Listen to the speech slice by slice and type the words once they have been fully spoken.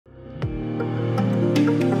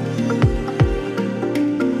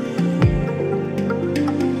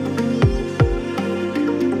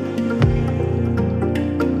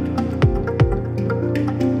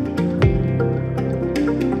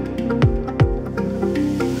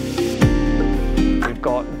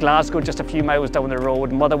Glasgow just a few miles down the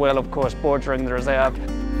road, Motherwell of course bordering the reserve.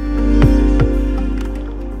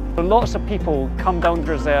 Lots of people come down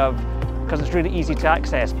the reserve because it's really easy to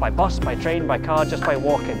access by bus, by train, by car, just by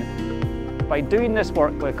walking. By doing this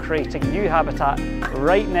work, we're creating new habitat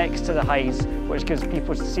right next to the highs, which gives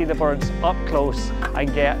people to see the birds up close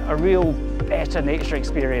and get a real better nature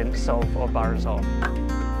experience of Barons Haugh.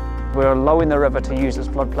 We're allowing the river to use its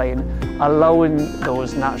floodplain, allowing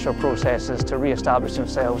those natural processes to re-establish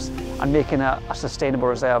themselves and making it a sustainable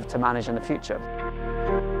reserve to manage in the future.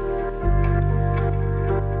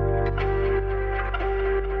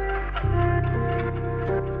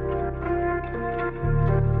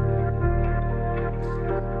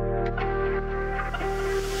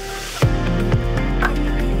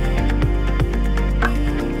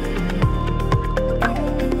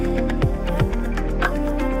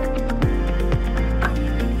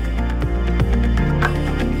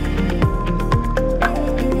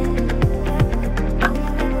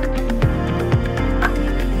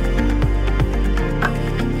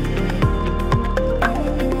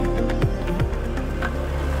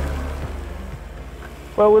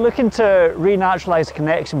 Well, we're looking to renaturalise the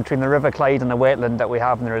connection between the River Clyde and the wetland that we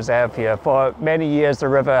have in the reserve here. For many years the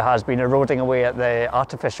river has been eroding away at the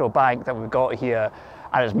artificial bank that we've got here,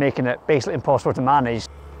 and it's making it basically impossible to manage.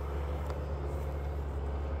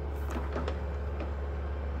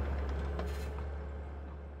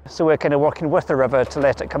 So we're kind of working with the river to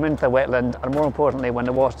let it come into the wetland, and more importantly when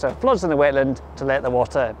the water floods in the wetland to let the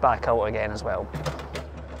water back out again as well.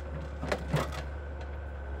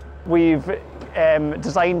 We've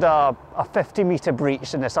designed a 50-metre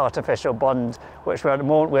breach in this artificial bund, which at the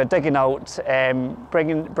moment we're digging out,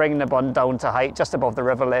 bringing the bund down to height just above the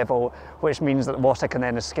river level, which means that the water can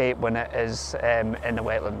then escape when it is in the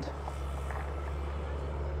wetland.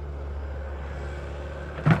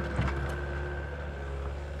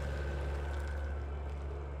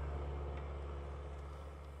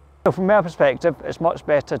 So from our perspective, it's much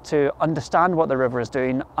better to understand what the river is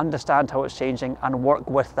doing, understand how it's changing and work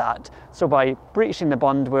with that. So by breaching the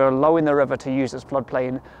bund, we're allowing the river to use its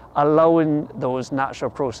floodplain, allowing those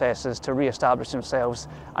natural processes to re-establish themselves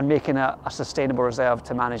and making it a sustainable reserve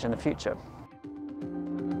to manage in the future.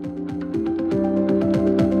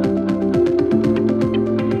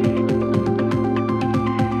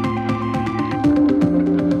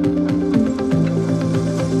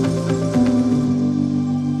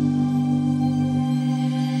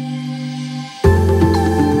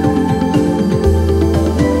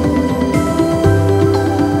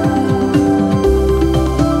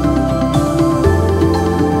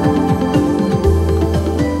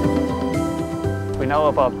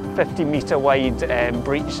 Of a 50-metre wide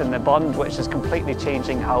breach in the bund, which is completely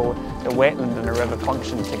changing how the wetland and the river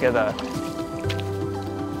function together.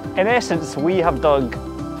 In essence, we have dug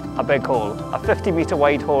a big hole, a 50-metre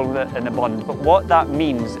wide hole in the bund, but what that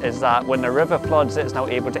means is that when the river floods, it's now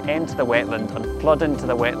able to enter the wetland and flood into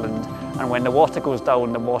the wetland, and when the water goes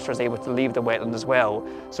down, the water is able to leave the wetland as well.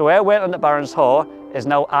 So our wetland at Barons Haugh is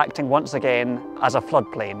now acting once again as a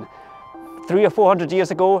floodplain. 300 or 400 years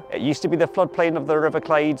ago, it used to be the floodplain of the River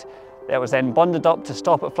Clyde. It was then bunded up to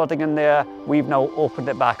stop it flooding in there. We've now opened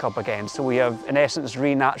it back up again. So we have, in essence,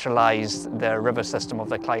 renaturalised the river system of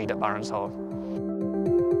the Clyde at Barons Haugh.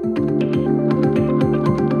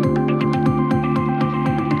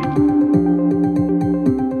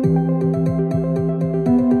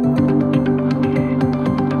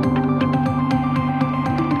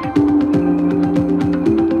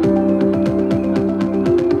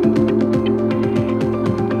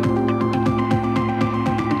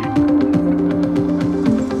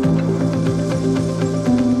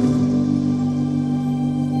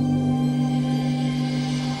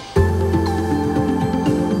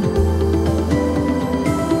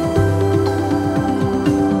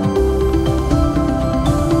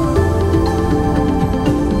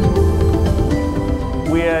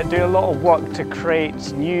 Do a lot of work to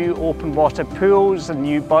create new open water pools and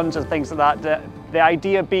new bunds and things like that. The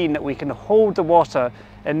idea being that we can hold the water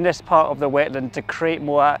in this part of the wetland to create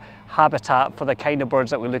more habitat for the kind of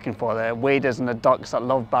birds that we're looking for, the waders and the ducks that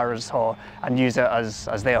love Barons Haugh and use it as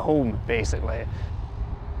their home, basically.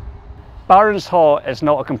 Barons Haugh is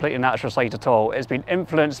not a completely natural site at all. It's been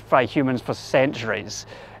influenced by humans for centuries.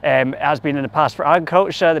 It has been in the past for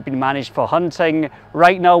agriculture, they've been managed for hunting.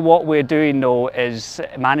 Right now what we're doing though is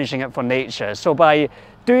managing it for nature. So by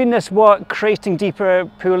doing this work, creating deeper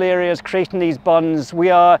pool areas, creating these bunds, we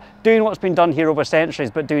are doing what's been done here over centuries,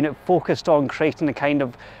 but doing it focused on creating the kind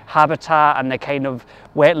of habitat and the kind of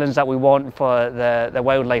wetlands that we want for the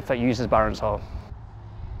wildlife that uses Barons Haugh.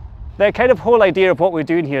 The kind of whole idea of what we're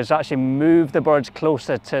doing here is to actually move the birds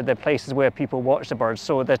closer to the places where people watch the birds.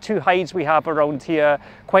 So the 2 hides we have around here,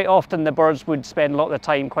 quite often the birds would spend a lot of the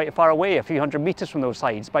time quite far away, a few hundred meters from those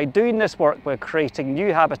hides. By doing this work, we're creating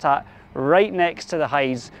new habitat right next to the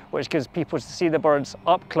hides, which gives people to see the birds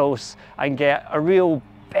up close and get a real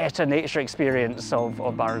better nature experience of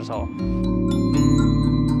Barons Haugh.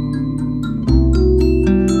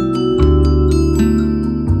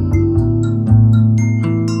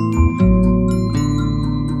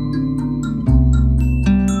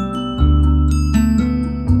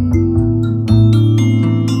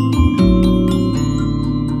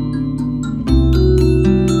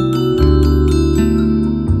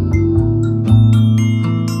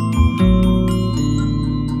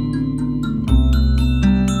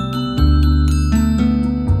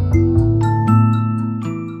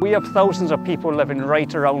 We have thousands of people living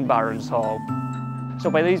right around Barons Haugh. So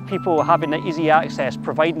by these people having easy access,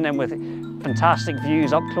 providing them with fantastic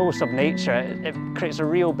views up close of nature, it creates a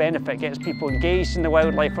real benefit, gets people engaged in the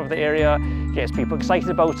wildlife of the area, gets people excited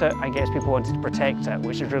about it and gets people wanting to protect it,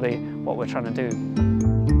 which is really what we're trying to do.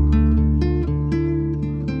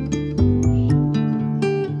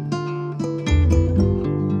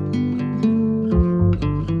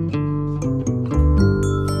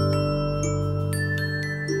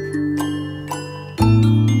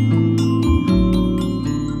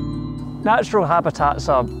 Natural habitats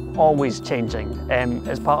are always changing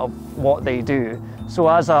as part of what they do. So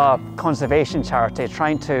as a conservation charity,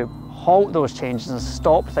 trying to halt those changes and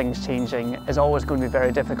stop things changing is always going to be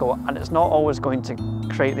very difficult, and it's not always going to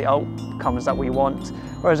create the outcomes that we want.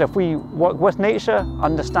 Whereas if we work with nature,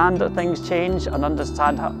 understand that things change and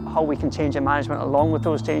understand how we can change in management along with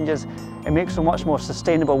those changes, it makes a much more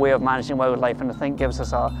sustainable way of managing wildlife, and I think gives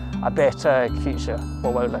us a better future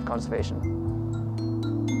for wildlife conservation.